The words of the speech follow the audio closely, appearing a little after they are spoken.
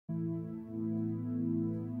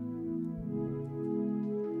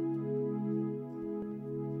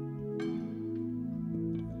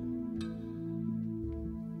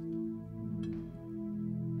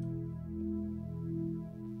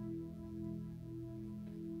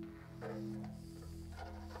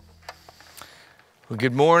Well,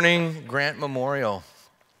 good morning, Grant Memorial.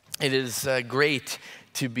 It is great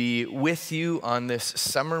to be with you on this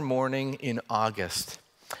summer morning in August.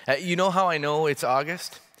 You know how I know it's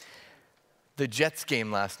August? The Jets game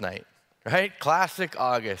last night, right? Classic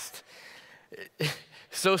August.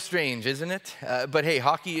 So strange, isn't it? But hey,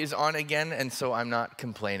 hockey is on again, and so I'm not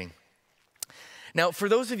complaining. Now, for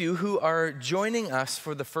those of you who are joining us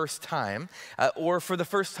for the first time, or for the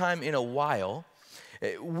first time in a while,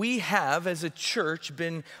 we have, as a church,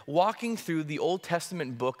 been walking through the Old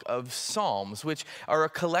Testament book of Psalms, which are a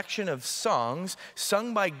collection of songs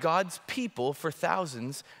sung by God's people for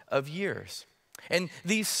thousands of years. And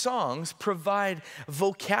these songs provide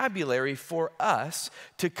vocabulary for us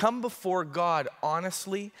to come before God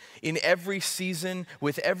honestly in every season,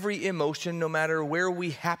 with every emotion, no matter where we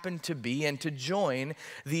happen to be, and to join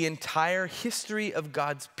the entire history of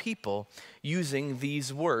God's people using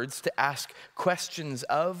these words to ask questions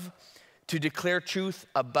of, to declare truth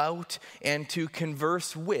about, and to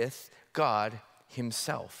converse with God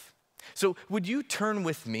Himself. So would you turn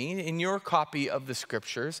with me in your copy of the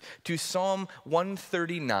scriptures to Psalm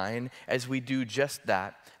 139 as we do just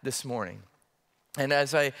that this morning. And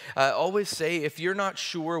as I always say, if you're not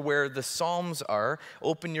sure where the Psalms are,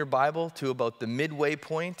 open your Bible to about the midway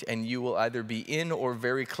point and you will either be in or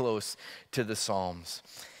very close to the Psalms.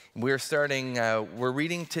 We're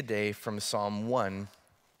reading today from Psalm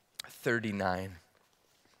 139.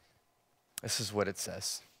 This is what it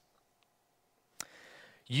says.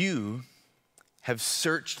 You have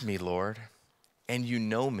searched me, Lord, and you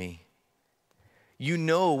know me. You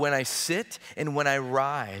know when I sit and when I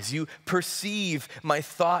rise. You perceive my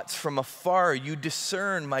thoughts from afar. You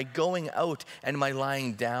discern my going out and my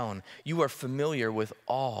lying down. You are familiar with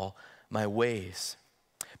all my ways.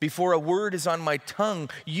 Before a word is on my tongue,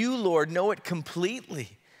 you, Lord, know it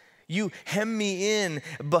completely. You hem me in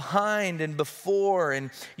behind and before, and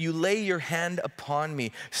you lay your hand upon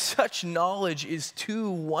me. Such knowledge is too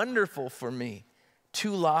wonderful for me,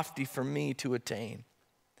 too lofty for me to attain.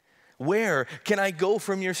 Where can I go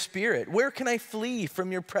from your spirit? Where can I flee from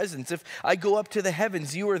your presence? If I go up to the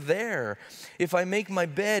heavens, you are there. If I make my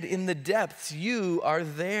bed in the depths, you are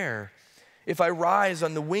there. If I rise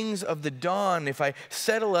on the wings of the dawn, if I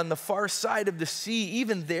settle on the far side of the sea,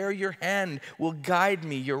 even there your hand will guide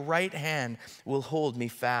me, your right hand will hold me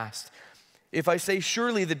fast. If I say,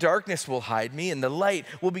 surely the darkness will hide me and the light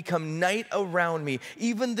will become night around me,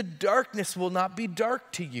 even the darkness will not be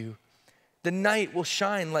dark to you. The night will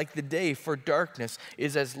shine like the day, for darkness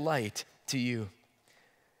is as light to you.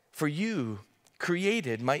 For you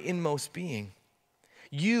created my inmost being.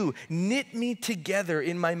 You knit me together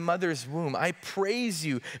in my mother's womb. I praise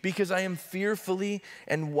you because I am fearfully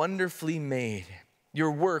and wonderfully made.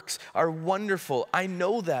 Your works are wonderful. I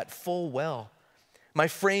know that full well. My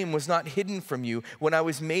frame was not hidden from you when I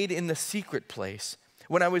was made in the secret place.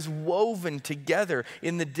 When I was woven together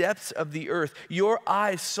in the depths of the earth, your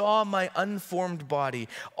eyes saw my unformed body.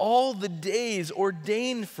 All the days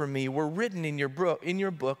ordained for me were written in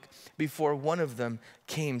your book before one of them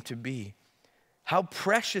came to be. How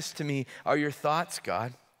precious to me are your thoughts,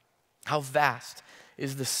 God. How vast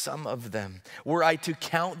is the sum of them. Were I to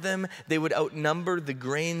count them, they would outnumber the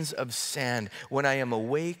grains of sand. When I am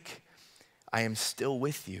awake, I am still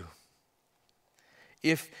with you.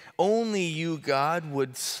 If only you, God,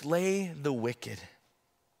 would slay the wicked.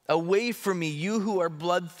 Away from me, you who are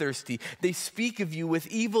bloodthirsty. They speak of you with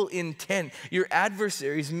evil intent. Your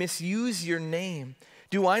adversaries misuse your name.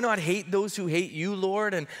 Do I not hate those who hate you,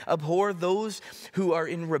 Lord, and abhor those who are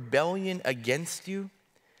in rebellion against you?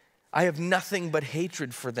 I have nothing but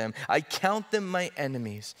hatred for them. I count them my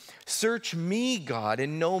enemies. Search me, God,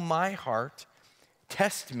 and know my heart.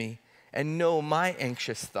 Test me and know my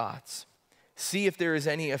anxious thoughts. See if there is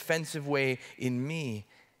any offensive way in me,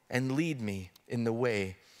 and lead me in the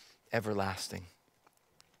way everlasting.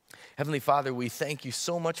 Heavenly Father, we thank you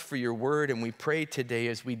so much for your word, and we pray today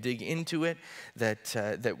as we dig into it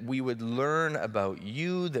that we would learn about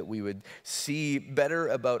you, that we would see better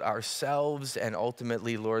about ourselves, and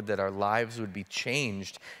ultimately, Lord, that our lives would be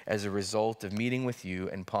changed as a result of meeting with you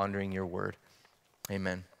and pondering your word.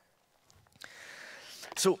 Amen.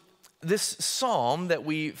 So this psalm that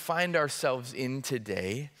we find ourselves in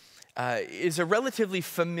today is a relatively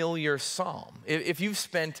familiar psalm. If you've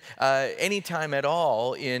spent any time at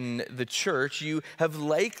all in the church, you have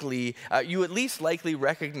you at least likely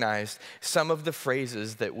recognized some of the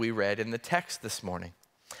phrases that we read in the text this morning.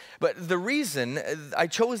 But the reason I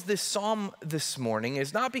chose this psalm this morning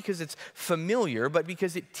is not because it's familiar, but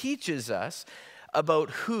because it teaches us about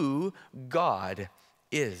who God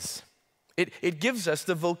is. It gives us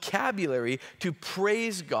the vocabulary to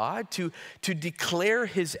praise God, to declare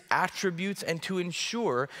his attributes, and to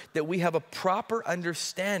ensure that we have a proper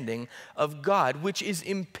understanding of God, which is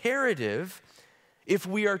imperative if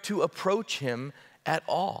we are to approach him at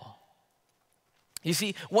all. You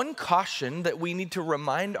see, one caution that we need to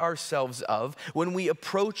remind ourselves of when we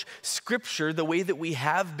approach Scripture the way that we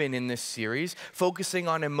have been in this series, focusing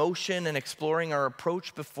on emotion and exploring our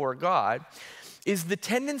approach before God, is the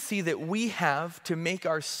tendency that we have to make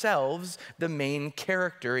ourselves the main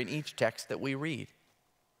character in each text that we read.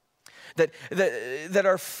 That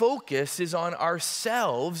our focus is on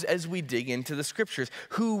ourselves as we dig into the Scriptures,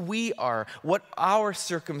 who we are, what our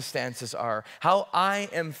circumstances are, how I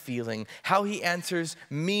am feeling, how he answers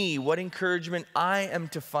me, what encouragement I am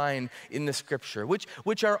to find in the Scripture,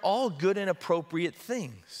 which are all good and appropriate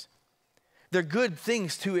things. They're good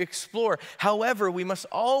things to explore. However, we must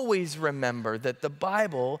always remember that the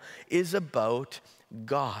Bible is about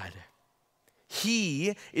God.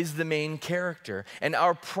 He is the main character, and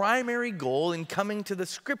our primary goal in coming to the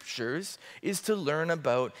Scriptures is to learn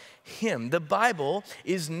about him. The Bible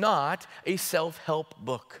is not a self-help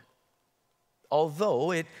book,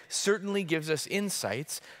 although it certainly gives us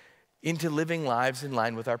insights into living lives in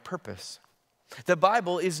line with our purpose. The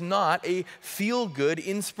Bible is not a feel-good,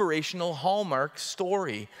 inspirational Hallmark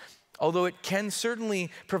story, although it can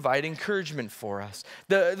certainly provide encouragement for us.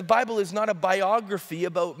 The Bible is not a biography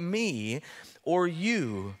about me or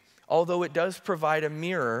you, although it does provide a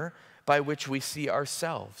mirror by which we see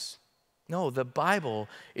ourselves. No, the Bible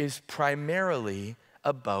is primarily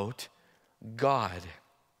about God.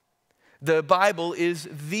 The Bible is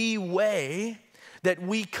the way that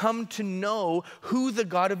we come to know who the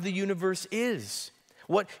God of the universe is,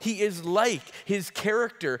 what he is like, his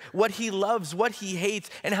character, what he loves, what he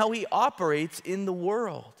hates, and how he operates in the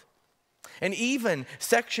world. And even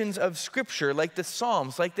sections of Scripture like the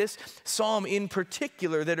Psalms, like this psalm in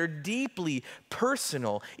particular, that are deeply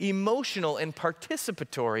personal, emotional, and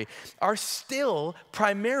participatory, are still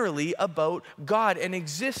primarily about God and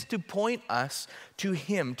exist to point us to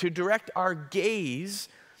him, to direct our gaze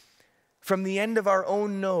from the end of our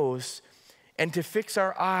own nose and to fix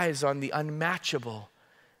our eyes on the unmatchable,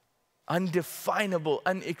 undefinable,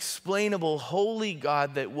 unexplainable, holy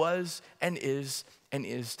God that was and is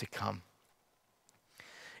to come.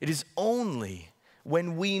 It is only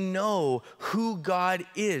when we know who God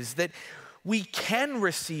is that we can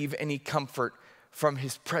receive any comfort from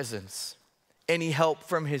his presence, any help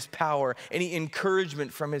from his power, any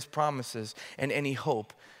encouragement from his promises, and any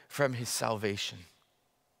hope from his salvation.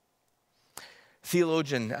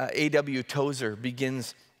 Theologian A.W. Tozer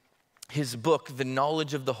begins his book, The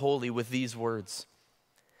Knowledge of the Holy, with these words: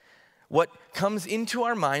 "What comes into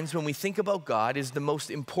our minds when we think about God is the most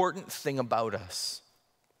important thing about us."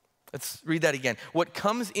 Let's read that again. What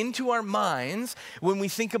comes into our minds when we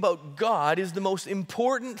think about God is the most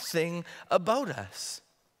important thing about us.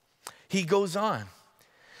 He goes on,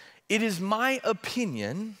 "It is my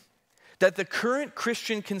opinion that the current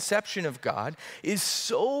Christian conception of God is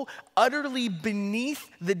so utterly beneath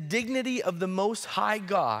the dignity of the Most High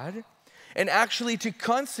God, and actually to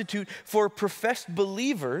constitute for professed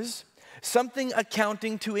believers something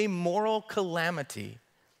amounting to a moral calamity."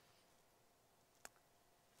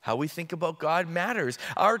 How we think about God matters.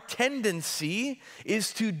 Our tendency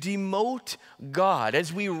is to demote God.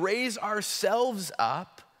 As we raise ourselves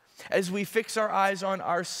up, as we fix our eyes on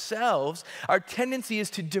ourselves, our tendency is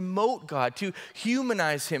to demote God, to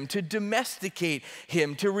humanize him, to domesticate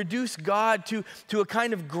him, to reduce God to a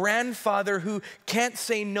kind of grandfather who can't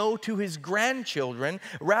say no to his grandchildren,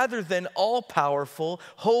 rather than all-powerful,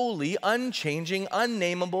 holy, unchanging,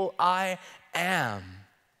 unnameable I am.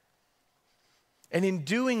 And in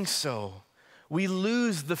doing so, we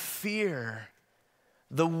lose the fear,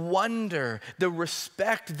 the wonder, the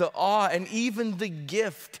respect, the awe, and even the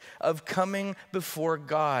gift of coming before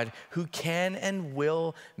God, who can and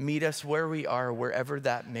will meet us where we are, wherever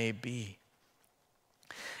that may be.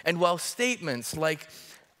 And while statements like,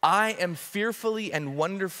 "I am fearfully and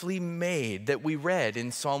wonderfully made," that we read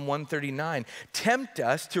in Psalm 139, tempt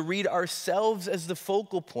us to read ourselves as the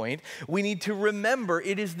focal point, we need to remember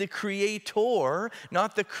it is the Creator,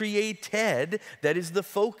 not the created, that is the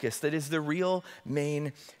focus, that is the real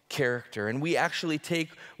main character. And we actually take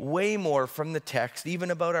way more from the text, even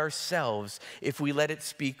about ourselves, if we let it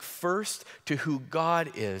speak first to who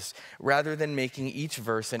God is, rather than making each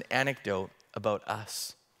verse an anecdote about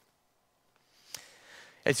us.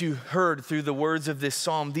 As you heard through the words of this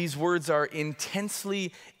psalm, these words are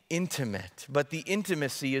intensely intimate, but the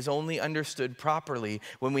intimacy is only understood properly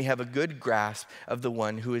when we have a good grasp of the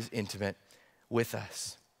one who is intimate with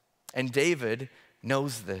us. And David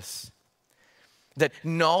knows this, that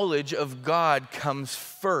knowledge of God comes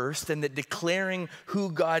first, and that declaring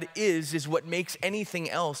who God is what makes anything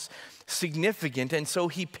else significant. And so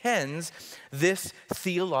he pens this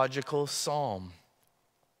theological psalm.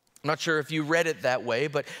 I'm not sure if you read it that way,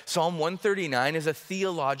 but Psalm 139 is a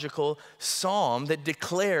theological psalm that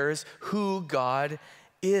declares who God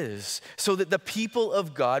is, so that the people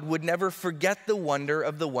of God would never forget the wonder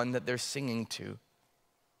of the one that they're singing to.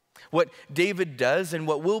 What David does, and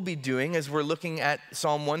what we'll be doing as we're looking at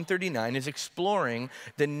Psalm 139, is exploring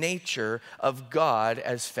the nature of God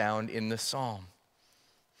as found in the psalm.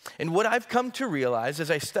 And what I've come to realize as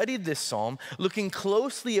I studied this psalm, looking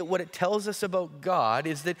closely at what it tells us about God,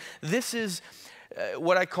 is that this is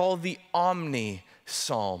what I call the omni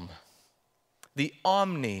psalm. The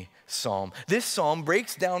omni psalm. This psalm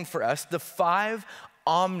breaks down for us the 5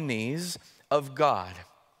 omnis of God.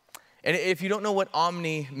 And if you don't know what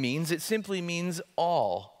omni means, it simply means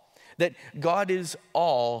all. That God is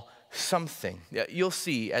all something. You'll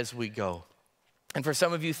see as we go. And for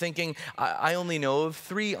some of you thinking, I only know of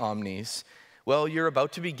 3 omnis, well, you're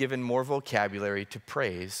about to be given more vocabulary to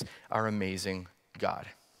praise our amazing God.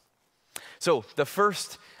 So the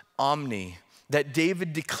first omni that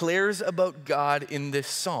David declares about God in this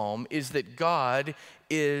psalm is that God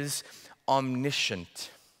is omniscient.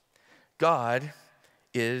 God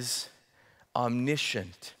is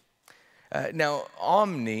omniscient. Now,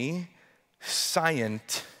 omni,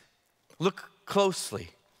 scient, look closely.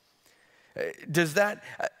 Does that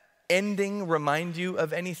ending remind you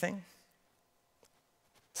of anything?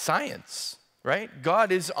 Science, right?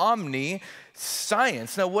 God is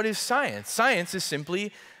omniscience. Now, what is science? Science is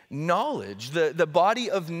simply knowledge, the body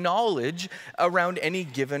of knowledge around any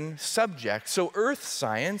given subject. So earth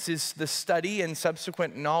science is the study and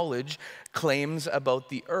subsequent knowledge claims about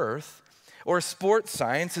the earth. Or sports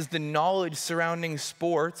science is the knowledge surrounding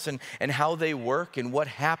sports and how they work and what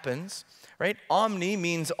happens. Right? Omni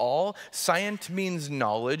means all, scient means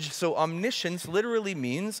knowledge, so omniscience literally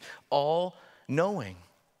means all knowing,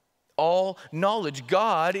 all knowledge.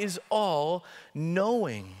 God is all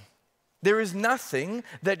knowing. There is nothing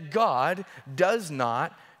that God does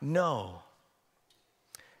not know.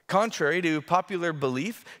 Contrary to popular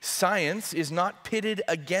belief, science is not pitted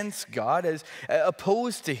against God as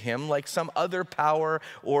opposed to him like some other power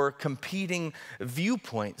or competing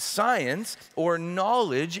viewpoint. Science, or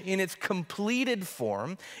knowledge in its completed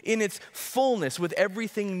form, in its fullness, with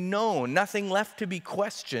everything known, nothing left to be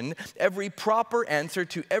questioned, every proper answer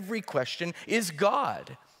to every question is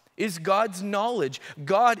God, is God's knowledge.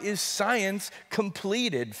 God is science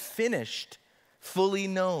completed, finished, fully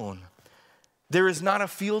known. There is not a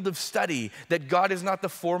field of study that God is not the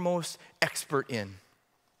foremost expert in.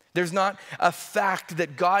 There's not a fact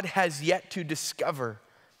that God has yet to discover.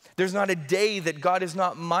 There's not a day that God is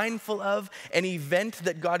not mindful of, an event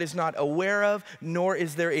that God is not aware of, nor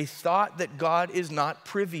is there a thought that God is not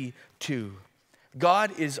privy to.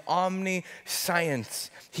 God is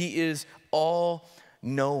omniscience. He is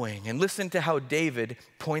all-knowing. And listen to how David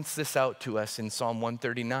points this out to us in Psalm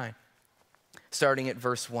 139, starting at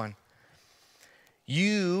verse 1.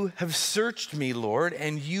 You have searched me, Lord,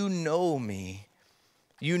 and you know me.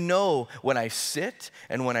 You know when I sit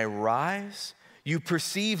and when I rise. You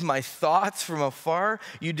perceive my thoughts from afar.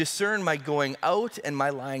 You discern my going out and my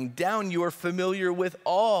lying down. You are familiar with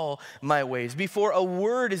all my ways. Before a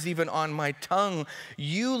word is even on my tongue,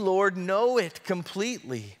 you, Lord, know it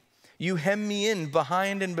completely. You hem me in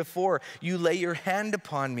behind and before. You lay your hand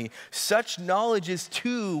upon me. Such knowledge is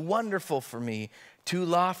too wonderful for me, too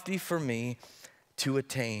lofty for me to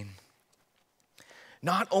attain.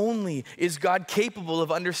 Not only is God capable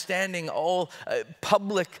of understanding all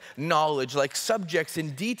public knowledge, like subjects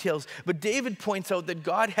and details, but David points out that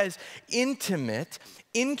God has intimate,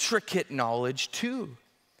 intricate knowledge too.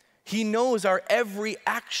 He knows our every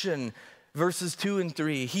action, verses 2 and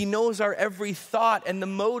 3. He knows our every thought and the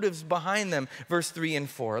motives behind them, verse 3 and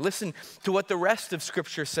 4. Listen to what the rest of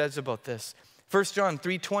Scripture says about this. 1 John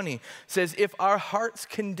 3:20 says, if our hearts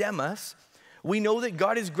condemn us, we know that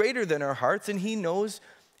God is greater than our hearts and he knows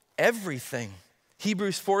everything.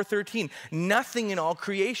 Hebrews 4:13, nothing in all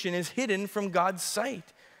creation is hidden from God's sight.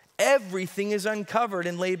 Everything is uncovered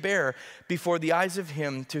and laid bare before the eyes of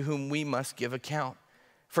him to whom we must give account.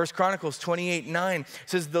 1 Chronicles 28:9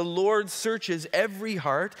 says, the Lord searches every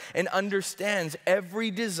heart and understands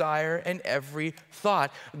every desire and every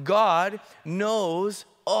thought. God knows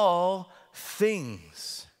all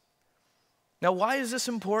things. Now, why is this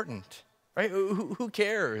important? Right? Who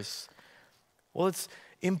cares? Well, it's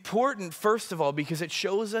important, first of all, because it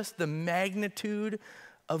shows us the magnitude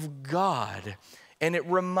of God And it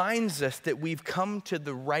reminds us that we've come to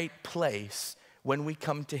the right place when we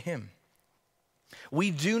come to him.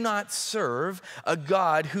 We do not serve a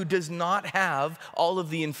God who does not have all of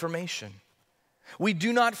the information. We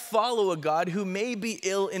do not follow a God who may be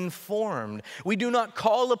ill-informed. We do not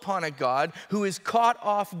call upon a God who is caught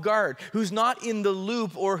off guard, who's not in the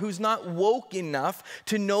loop, or who's not woke enough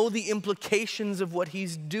to know the implications of what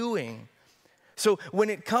he's doing. So when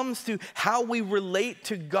it comes to how we relate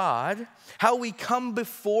to God, how we come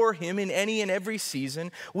before him in any and every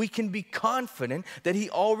season, we can be confident that he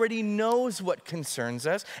already knows what concerns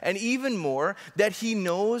us, and even more, that he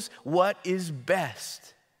knows what is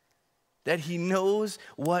best. That he knows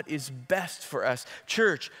what is best for us.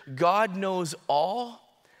 Church, God knows all,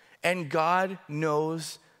 and God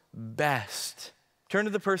knows best. Turn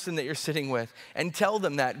to the person that you're sitting with and tell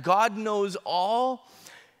them that. God knows all,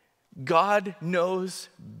 God knows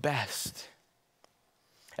best.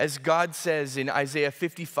 As God says in Isaiah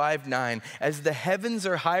 55:9, as the heavens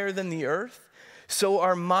are higher than the earth, so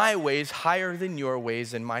are my ways higher than your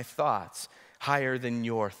ways, and my thoughts higher than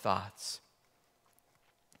your thoughts.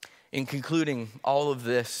 In concluding all of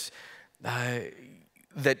this, that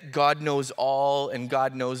God knows all and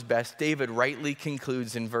God knows best, David rightly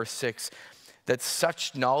concludes in verse 6 that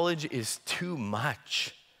such knowledge is too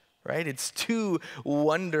much. Right? It's too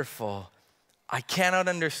wonderful. I cannot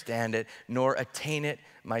understand it nor attain it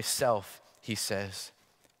myself, he says.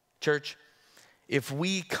 Church, if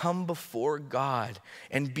we come before God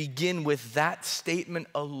and begin with that statement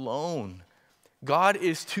alone, God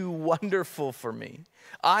is too wonderful for me.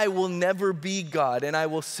 I will never be God, and I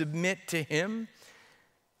will submit to him.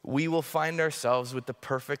 We will find ourselves with the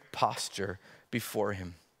perfect posture before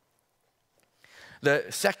him. The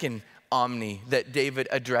second omni that David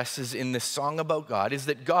addresses in this song about God is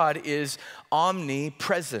that God is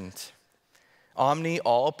omnipresent. Omni,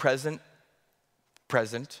 all, present.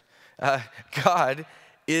 God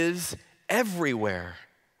is everywhere,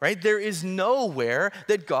 right? There is nowhere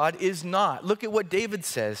that God is not. Look at what David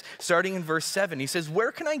says, starting in verse 7. He says,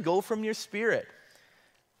 where can I go from your spirit?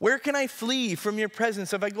 Where can I flee from your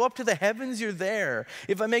presence? If I go up to the heavens, you're there.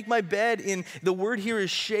 If I make my bed in, the word here is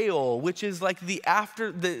Sheol, which is like the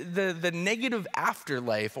negative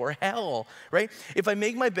afterlife or hell, right? If I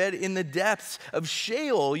make my bed in the depths of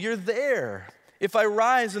Sheol, you're there. If I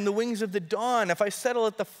rise on the wings of the dawn, if I settle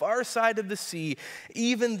at the far side of the sea,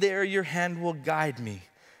 even there your hand will guide me.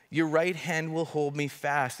 Your right hand will hold me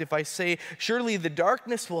fast. If I say, surely the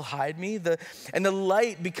darkness will hide me, and the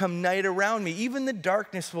light become night around me, even the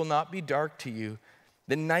darkness will not be dark to you.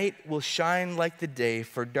 The night will shine like the day,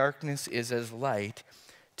 for darkness is as light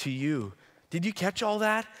to you. Did you catch all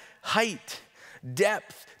that? Height,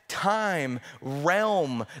 depth, time,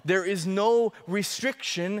 realm. There is no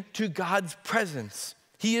restriction to God's presence.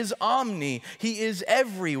 He is omni. He is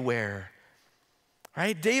everywhere.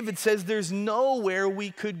 Right? David says there's nowhere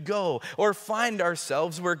we could go or find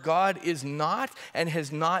ourselves where God is not and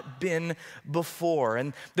has not been before.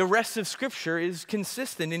 And the rest of Scripture is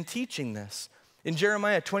consistent in teaching this. In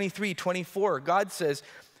Jeremiah 23:24, God says,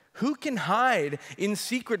 who can hide in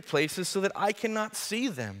secret places so that I cannot see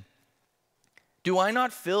them? Do I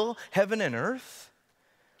not fill heaven and earth?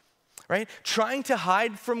 Right? Trying to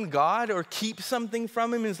hide from God or keep something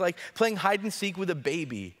from him is like playing hide and seek with a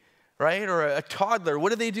baby. Right? Or a toddler.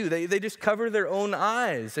 What do? They just cover their own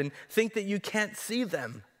eyes and think that you can't see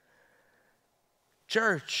them.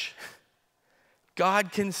 Church,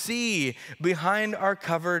 God can see behind our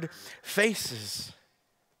covered faces.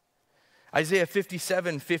 Isaiah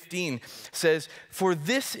 57:15 says, for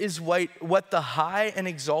this is what the high and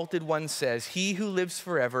exalted one says, he who lives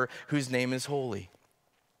forever, whose name is holy.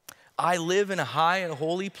 I live in a high and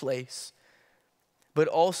holy place, but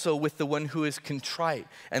also with the one who is contrite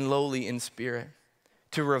and lowly in spirit,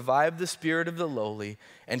 to revive the spirit of the lowly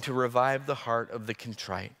and to revive the heart of the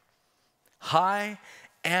contrite. High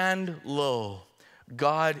and low,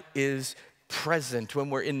 God is present. When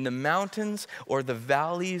we're in the mountains or the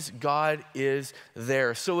valleys, God is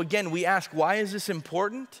there. So again, we ask, why is this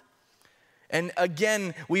important? And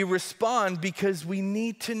again, we respond because we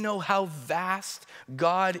need to know how vast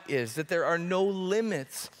God is, that there are no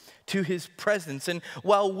limits to his presence. And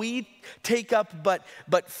while we take up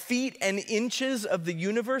but feet and inches of the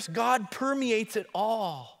universe, God permeates it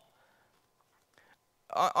all.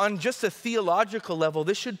 On just a theological level,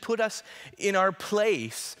 this should put us in our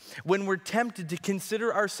place when we're tempted to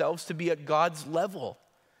consider ourselves to be at God's level.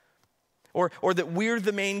 Or that we're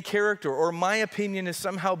the main character, or my opinion is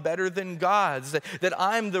somehow better than God's, that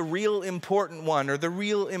I'm the real important one or the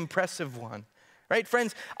real impressive one. Right,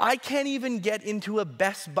 friends, I can't even get into a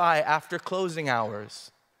Best Buy after closing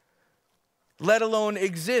hours. let alone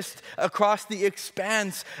exist across the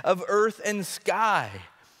expanse of earth and sky.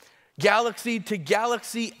 Galaxy to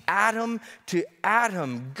galaxy, atom to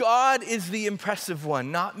atom. God is the impressive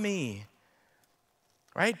one, not me.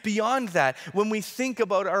 Right? Beyond that, when we think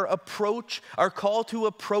about our approach, our call to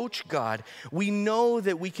approach God, we know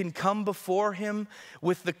that we can come before him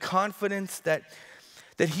with the confidence that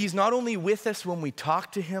he's not only with us when we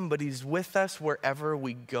talk to him, but he's with us wherever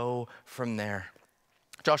we go from there.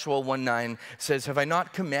 Joshua 1:9 says, "Have I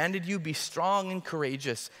not commanded you, be strong and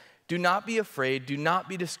courageous? Do not be afraid, do not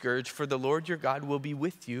be discouraged, for the Lord your God will be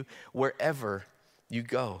with you wherever you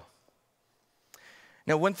go."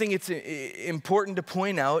 Now, one thing it's important to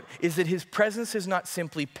point out is that his presence is not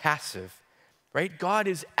simply passive, right? God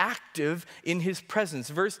is active in his presence.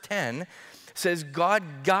 Verse 10 says,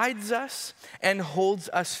 God guides us and holds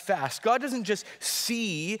us fast. God doesn't just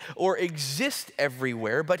see or exist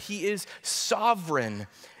everywhere, but he is sovereign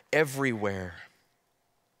everywhere.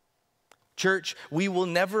 Church, we will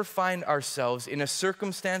never find ourselves in a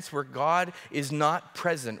circumstance where God is not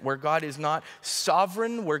present, where God is not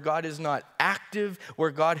sovereign, where God is not active, where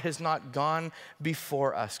God has not gone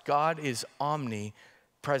before us. God is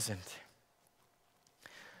omnipresent.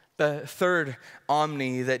 The third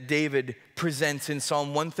omni that David presents in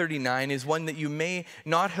Psalm 139 is one that you may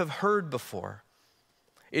not have heard before.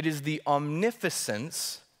 It is the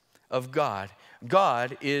omnificence of God.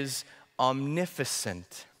 God is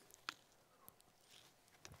omnificent.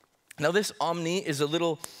 Now, this omni is a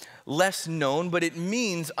little less known, but it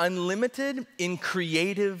means unlimited in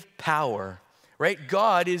creative power, right?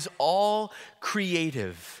 God is all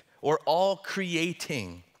creative or all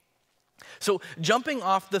creating. So jumping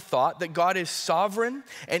off the thought that God is sovereign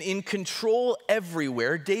and in control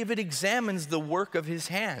everywhere, David examines the work of his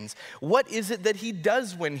hands. What is it that he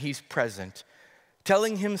does when he's present?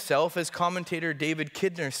 Telling himself, as commentator David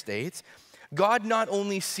Kidner states, God not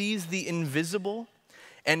only sees the invisible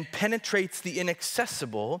and penetrates the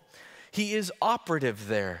inaccessible, he is operative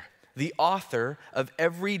there, the author of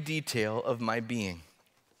every detail of my being.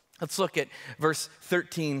 Let's look at verse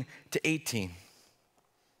 13 to 18.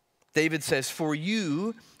 David says, "For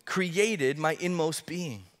you created my inmost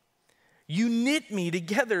being. You knit me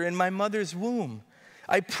together in my mother's womb.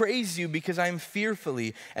 I praise you because I am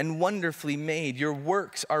fearfully and wonderfully made. Your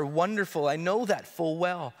works are wonderful. I know that full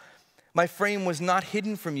well. My frame was not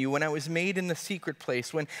hidden from you when I was made in the secret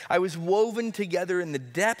place, when I was woven together in the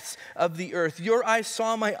depths of the earth. Your eyes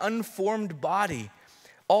saw my unformed body.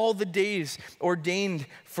 All the days ordained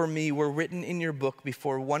for me were written in your book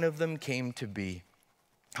before one of them came to be.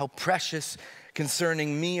 How precious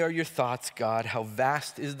concerning me are your thoughts, God. How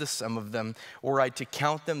vast is the sum of them. Were I to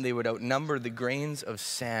count them, they would outnumber the grains of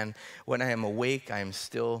sand. When I am awake, I am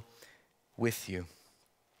still with you."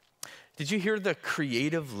 Did you hear the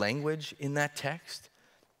creative language in that text?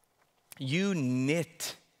 You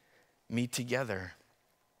knit me together.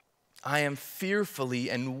 I am fearfully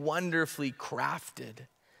and wonderfully crafted.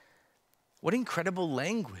 What incredible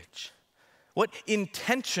language. What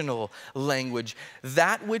intentional language.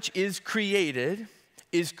 That which is created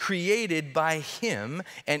by him,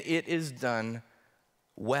 and it is done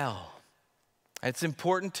well. It's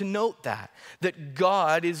important to note that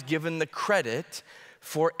God is given the credit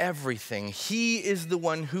for everything. He is the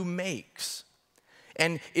one who makes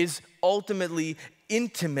and is ultimately,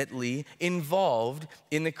 intimately involved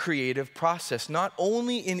in the creative process, not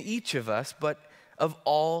only in each of us, but of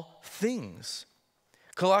all things.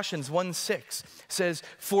 Colossians 1:6 says,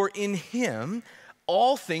 "For in him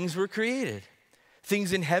all things were created,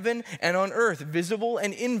 things in heaven and on earth, visible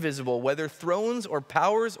and invisible, whether thrones or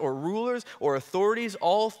powers or rulers or authorities,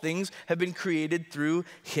 all things have been created through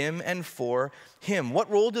him and for him." What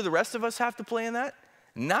role do the rest of us have to play in that?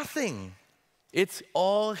 Nothing. It's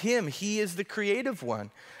all him. He is the creative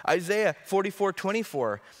one. Isaiah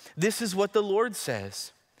 44:24, this is what the Lord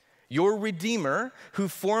says. Your Redeemer who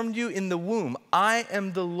formed you in the womb. I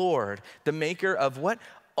am the Lord, the maker of what?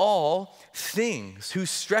 All things, who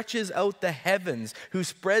stretches out the heavens, who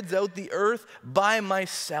spreads out the earth by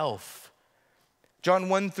myself. John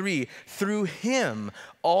 1:3, through him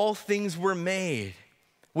all things were made.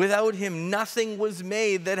 Without him nothing was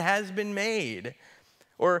made that has been made.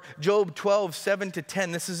 Or Job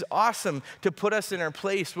 12:7-10. This is awesome to put us in our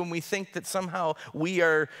place when we think that somehow we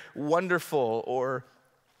are wonderful or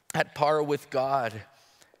at par with God.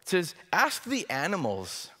 It says, ask the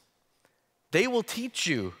animals, they will teach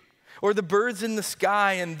you. Or the birds in the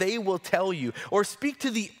sky, and they will tell you. Or speak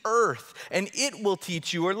to the earth, and it will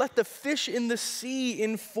teach you. Or let the fish in the sea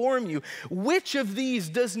inform you. Which of these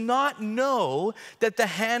does not know that the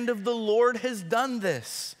hand of the Lord has done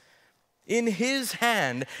this? In his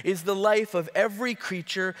hand is the life of every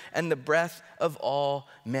creature and the breath of all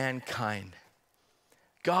mankind.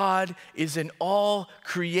 God is an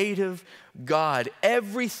all-creative God.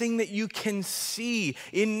 Everything that you can see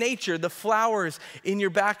in nature, the flowers in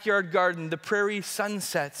your backyard garden, the prairie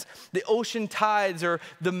sunsets, the ocean tides, or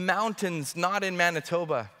the mountains not in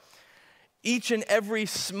Manitoba, each and every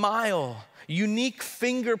smile, unique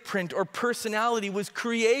fingerprint, or personality was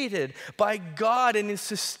created by God and is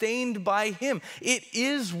sustained by him. It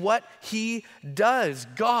is what he does.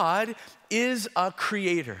 God is a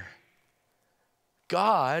creator.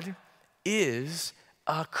 God is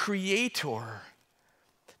a creator.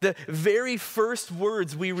 The very first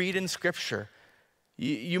words we read in Scripture,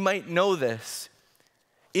 you might know this.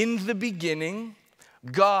 In the beginning,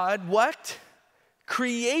 God, what?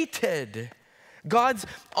 Created. God's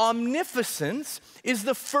omniscience is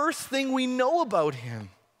the first thing we know about him.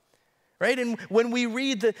 Right? And when we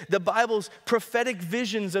read the Bible's prophetic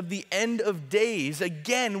visions of the end of days,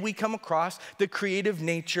 again, we come across the creative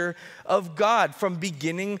nature of God from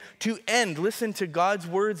beginning to end. Listen to God's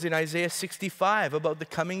words in Isaiah 65 about the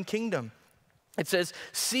coming kingdom. It says,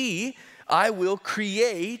 "See, I will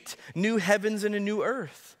create new heavens and a new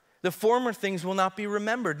earth. The former things will not be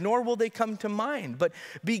remembered, nor will they come to mind. But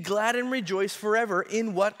be glad and rejoice forever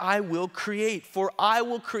in what I will create. For I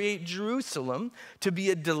will create Jerusalem to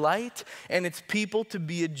be a delight and its people to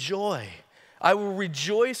be a joy. I will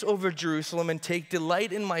rejoice over Jerusalem and take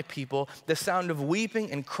delight in my people. The sound of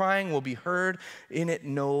weeping and crying will be heard in it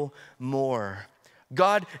no more."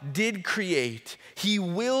 God did create, he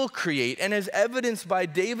will create, and as evidenced by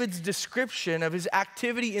David's description of his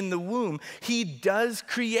activity in the womb, he does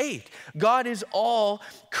create. God is all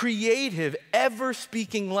creative, ever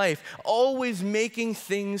speaking life, always making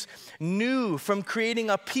things new, from creating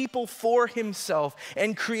a people for himself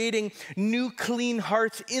and creating new clean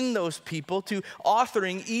hearts in those people to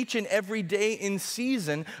authoring each and every day in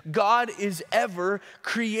season. God is ever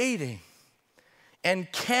creating,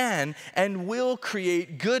 and can and will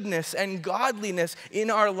create goodness and godliness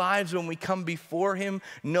in our lives when we come before him,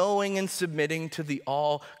 knowing and submitting to the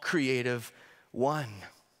all-creative one.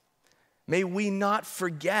 May we not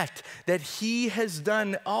forget that he has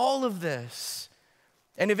done all of this.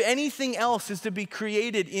 And if anything else is to be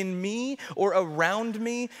created in me or around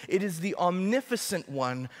me, it is the omnipotent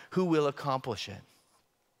one who will accomplish it.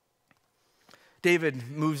 David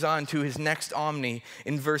moves on to his next omni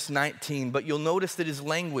in verse 19, but you'll notice that his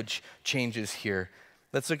language changes here.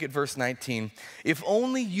 Let's look at verse 19. "If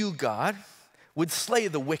only you, God, would slay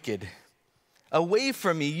the wicked. Away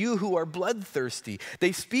from me, you who are bloodthirsty.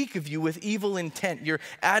 They speak of you with evil intent. Your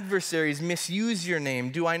adversaries misuse your name.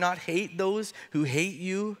 Do I not hate those who hate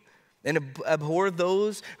you and abhor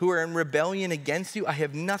those who are in rebellion against you? I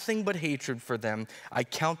have nothing but hatred for them. I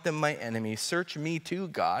count them my enemies. Search me too,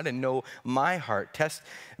 God, and know my heart. Test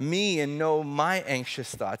me and know my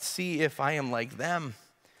anxious thoughts. See if I am like them.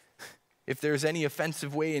 If there's any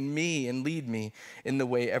offensive way in me, and lead me in the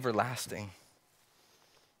way everlasting."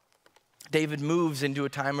 David moves into a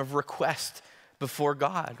time of request before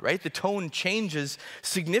God, right? The tone changes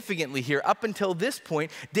significantly here. Up until this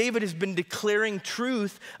point, David has been declaring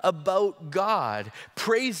truth about God,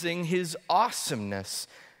 praising his awesomeness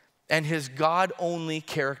and his God-only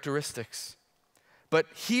characteristics. But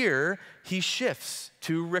here, he shifts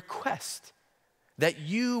to request that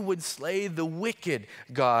you would slay the wicked,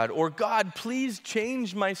 God, or God, please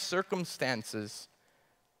change my circumstances.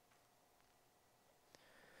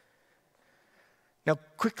 Now,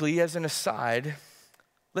 quickly, as an aside,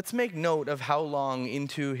 let's make note of how long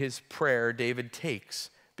into his prayer David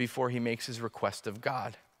takes before he makes his request of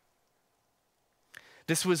God.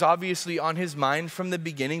 This was obviously on his mind from the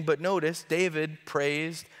beginning, but notice David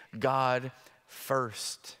praised God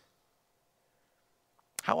first.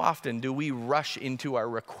 How often do we rush into our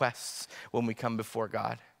requests when we come before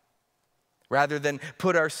God, rather than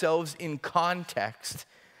put ourselves in context,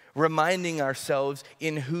 reminding ourselves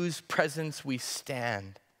in whose presence we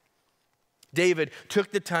stand? David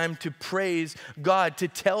took the time to praise God, to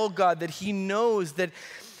tell God that he knows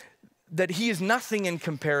that he is nothing in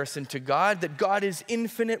comparison to God, that God is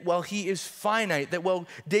infinite while he is finite, that while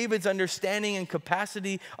David's understanding and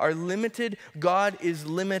capacity are limited, God is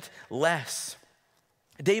limitless.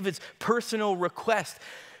 David's personal request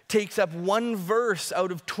takes up one verse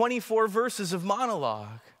out of 24 verses of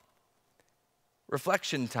monologue.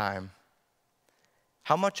 Reflection time.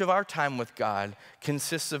 How much of our time with God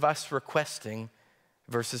consists of us requesting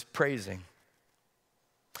versus praising?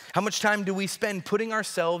 How much time do we spend putting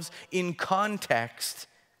ourselves in context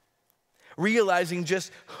realizing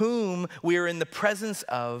just whom we are in the presence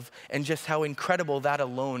of and just how incredible that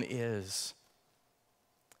alone is.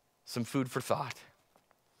 Some food for thought.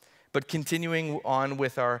 But continuing on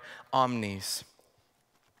with our omnis.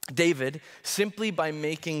 David, simply by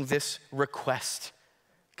making this request,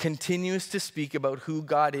 continues to speak about who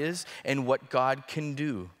God is and what God can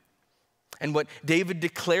do. And what David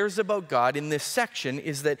declares about God in this section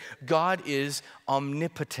is that God is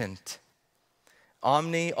omnipotent.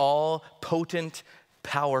 Omni, all, potent,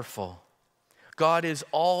 powerful. God is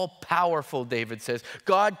all powerful, David says.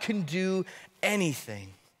 God can do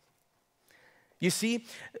anything. You see,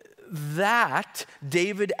 that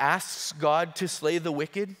David asks God to slay the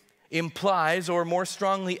wicked implies, or more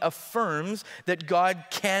strongly affirms, that God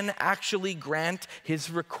can actually grant his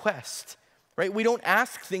request, right? We don't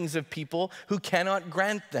ask things of people who cannot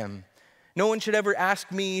grant them. No one should ever ask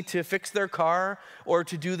me to fix their car or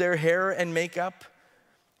to do their hair and makeup.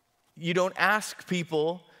 You don't ask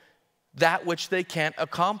people that which they can't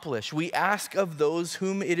accomplish. We ask of those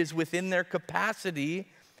whom it is within their capacity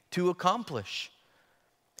to accomplish.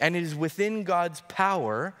 And it is within God's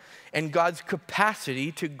power and God's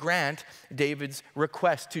capacity to grant David's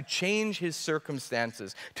request, to change his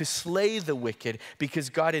circumstances, to slay the wicked, because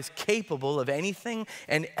God is capable of anything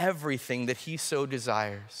and everything that he so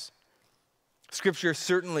desires. Scripture is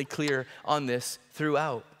certainly clear on this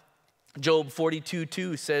throughout. Job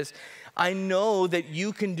 42:2 says, I know that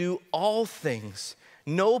you can do all things.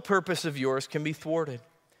 No purpose of yours can be thwarted.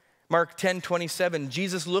 Mark 10:27,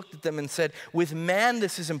 Jesus looked at them and said, with man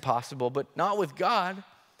this is impossible, but not with God.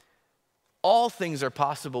 All things are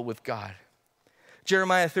possible with God.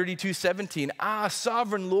 Jeremiah 32:17,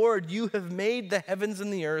 sovereign Lord, you have made the heavens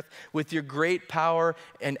and the earth with your great power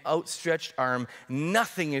and outstretched arm.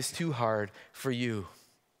 Nothing is too hard for you.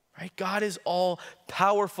 Right? God is all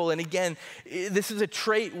powerful. And again, this is a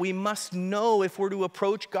trait we must know if we're to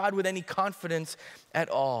approach God with any confidence at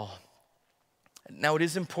all. Now, it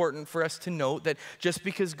is important for us to note that just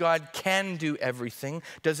because God can do everything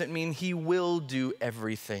doesn't mean he will do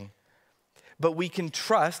everything. But we can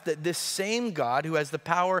trust that this same God who has the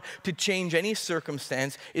power to change any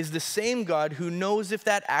circumstance is the same God who knows if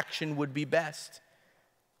that action would be best,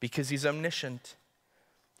 because he's omniscient.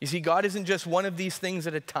 You see, God isn't just one of these things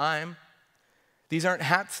at a time. These aren't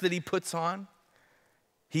hats that he puts on.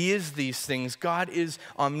 He is these things. God is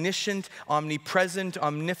omniscient, omnipresent,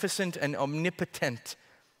 omnificent, and omnipotent.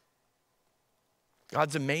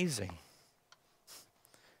 God's amazing.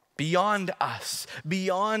 Beyond us,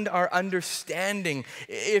 beyond our understanding.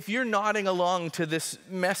 If you're nodding along to this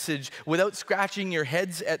message without scratching your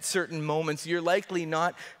heads at certain moments, you're likely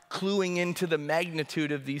not cluing into the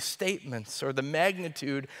magnitude of these statements or the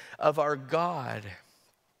magnitude of our God.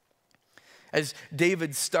 As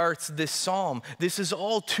David starts this psalm, this is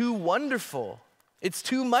all too wonderful. It's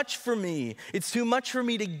too much for me. It's too much for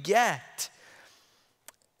me to get.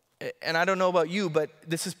 And I don't know about you, but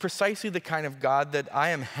this is precisely the kind of God that I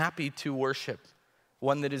am happy to worship,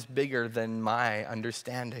 one that is bigger than my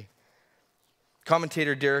understanding.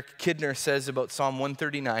 Commentator Derek Kidner says about Psalm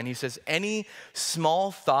 139, he says, any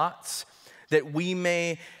small thoughts that we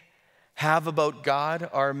may have about God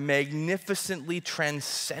are magnificently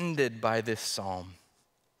transcended by this psalm.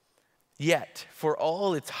 Yet, for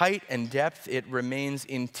all its height and depth, it remains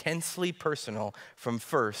intensely personal from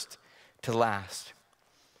first to last,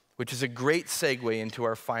 which is a great segue into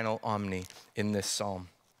our final omni in this psalm.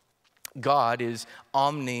 God is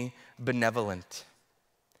omnibenevolent,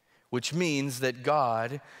 which means that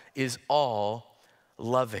God is all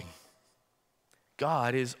loving.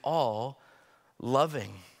 God is all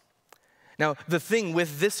loving. Now, the thing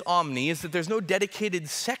with this omni is that there's no dedicated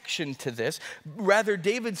section to this. Rather,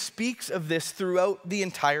 David speaks of this throughout the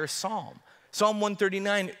entire psalm. Psalm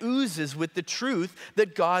 139 oozes with the truth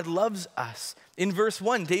that God loves us. In verse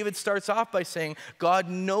 1, David starts off by saying, God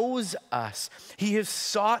knows us. He has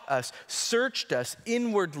sought us, searched us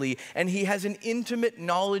inwardly, and he has an intimate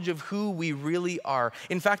knowledge of who we really are.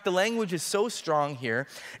 In fact, the language is so strong here,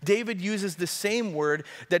 David uses the same word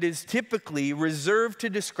that is typically reserved to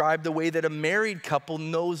describe the way that a married couple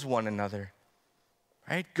knows one another.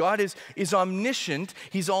 Right? God is omniscient,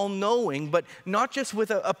 he's all-knowing, but not just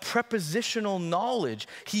with a prepositional knowledge.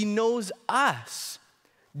 He knows us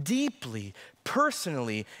deeply,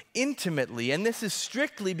 personally, intimately, and this is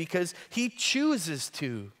strictly because he chooses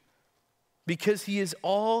to, because he is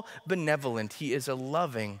all benevolent. He is a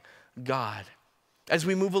loving God. As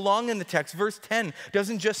we move along in the text, verse 10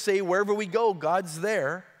 doesn't just say wherever we go, God's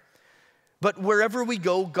there. But wherever we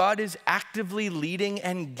go, God is actively leading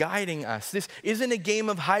and guiding us. This isn't a game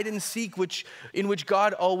of hide and seek in which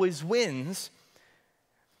God always wins.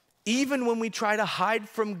 Even when we try to hide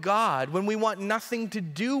from God, when we want nothing to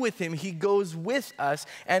do with him, he goes with us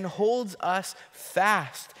and holds us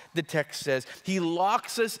fast, the text says. He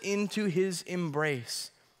locks us into his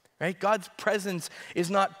embrace, right? God's presence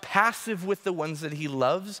is not passive with the ones that he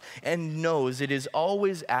loves and knows. It is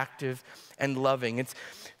always active and loving. It's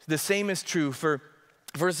the same is true for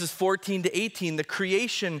verses 14 to 18, the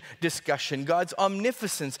creation discussion, God's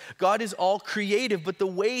omnipotence. God is all creative, but the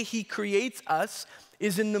way he creates us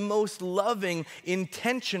is in the most loving,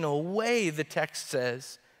 intentional way, the text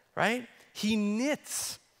says, right? He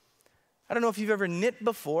knits. I don't know if you've ever knit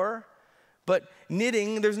before, but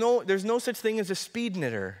knitting, there's no such thing as a speed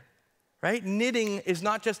knitter, right? Knitting is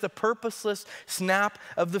not just a purposeless snap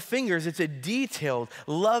of the fingers. It's a detailed,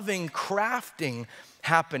 loving crafting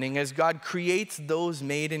happening as God creates those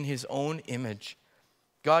made in his own image.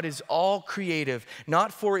 God is all creative,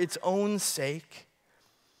 not for its own sake.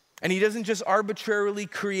 And he doesn't just arbitrarily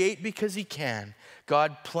create because he can.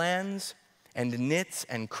 God plans and knits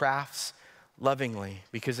and crafts lovingly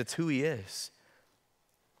because it's who he is.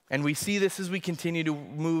 And we see this as we continue to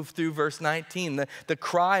move through verse 19. The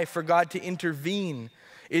cry for God to intervene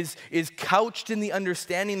is couched in the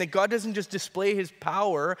understanding that God doesn't just display his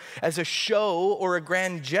power as a show or a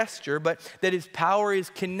grand gesture, but that his power is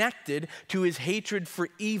connected to his hatred for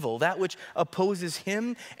evil, that which opposes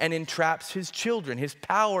him and entraps his children. His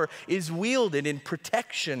power is wielded in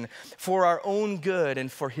protection for our own good and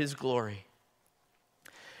for his glory.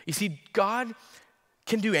 You see, God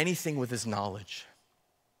can do anything with his knowledge.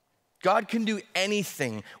 God can do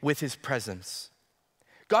anything with his presence.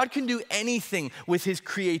 God can do anything with his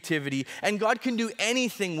creativity, and God can do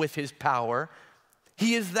anything with his power.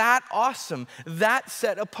 He is that awesome, that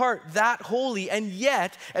set apart, that holy, and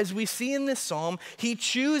yet, as we see in this psalm, he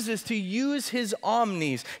chooses to use his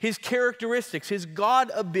omnis, his characteristics, his God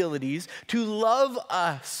abilities to love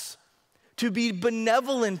us, to be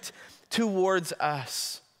benevolent towards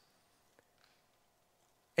us.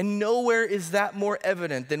 And nowhere is that more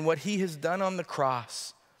evident than what he has done on the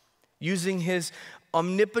cross, using his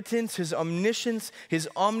omnipotence, his omniscience, his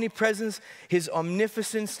omnipresence, his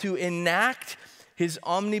omnipotence to enact his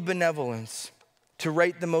omnibenevolence, to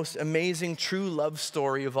write the most amazing true love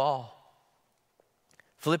story of all.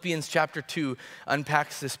 Philippians chapter 2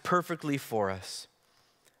 unpacks this perfectly for us.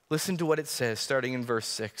 Listen to what it says, starting in verse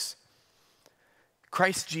 6.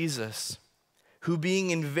 Christ Jesus, who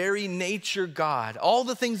being in very nature God, all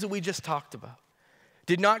the things that we just talked about,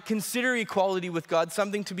 did not consider equality with God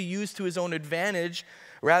something to be used to his own advantage.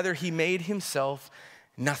 Rather, he made himself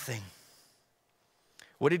nothing.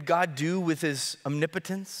 What did God do with his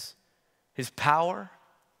omnipotence, his power?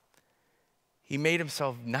 He made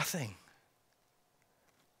himself nothing.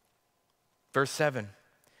 Verse 7.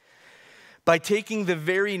 By taking the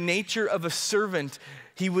very nature of a servant,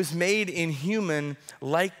 he was made in human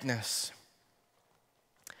likeness.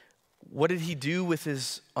 What did he do with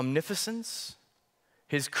his omnipotence?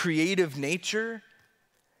 His creative nature?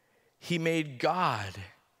 He made God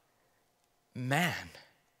man.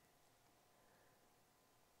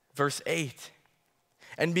 Verse 8.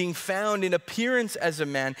 And being found in appearance as a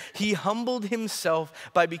man, he humbled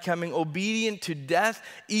himself by becoming obedient to death,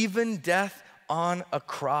 even death on a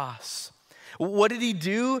cross. What did he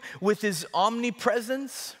do with his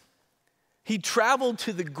omnipresence? He traveled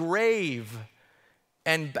to the grave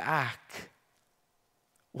and back.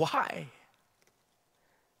 Why?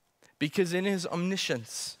 Because in his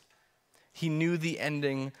omniscience, he knew the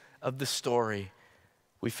ending of the story.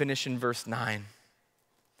 We finish in verse 9.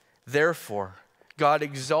 Therefore, God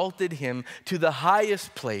exalted him to the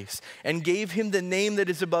highest place and gave him the name that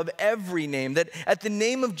is above every name, that at the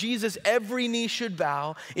name of Jesus every knee should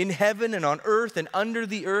bow in heaven and on earth and under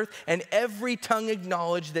the earth, and every tongue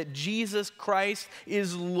acknowledge that Jesus Christ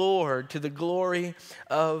is Lord, to the glory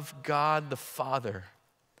of God the Father.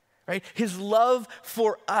 Right? His love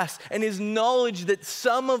for us and his knowledge that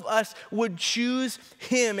some of us would choose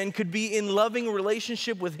him and could be in loving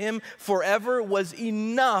relationship with him forever was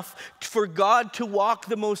enough for God to walk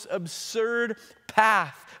the most absurd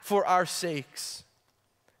path for our sakes.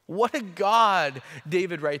 What a God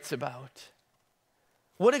David writes about.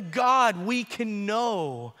 What a God we can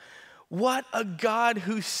know. What a God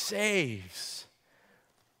who saves.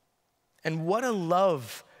 And what a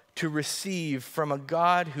love to receive from a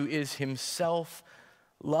God who is himself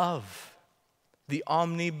love, the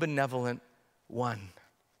omnibenevolent one.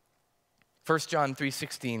 1 John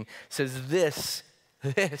 3:16 says this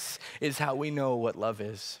is how we know what love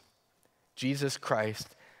is. Jesus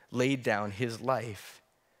Christ laid down his life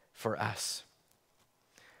for us.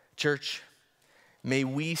 Church, may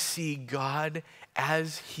we see God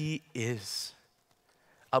as he is,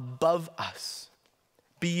 above us,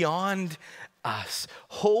 beyond us,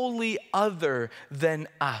 wholly other than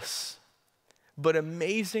us, but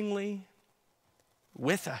amazingly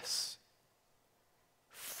with us,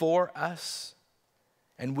 for us,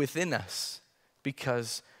 and within us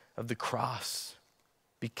because of the cross,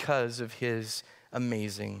 because of his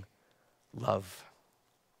amazing love.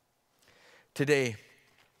 Today,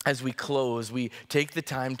 as we close, we take the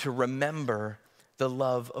time to remember the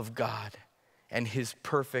love of God and his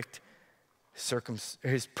perfect sacrifice,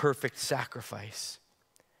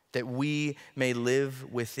 that we may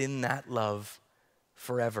live within that love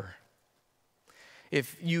forever.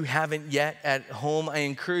 If you haven't yet at home, I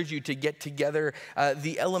encourage you to get together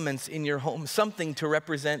the elements in your home, something to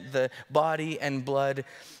represent the body and blood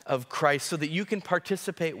of Christ, so that you can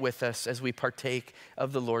participate with us as we partake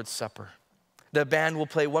of the Lord's Supper. The band will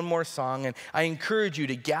play one more song, and I encourage you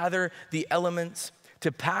to gather the elements, to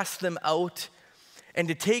pass them out, and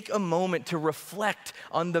to take a moment to reflect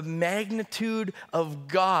on the magnitude of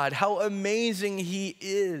God, how amazing he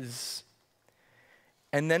is.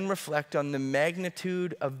 And then reflect on the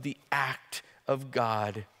magnitude of the act of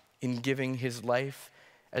God in giving his life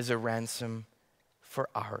as a ransom for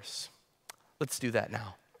ours. Let's do that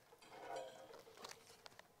now.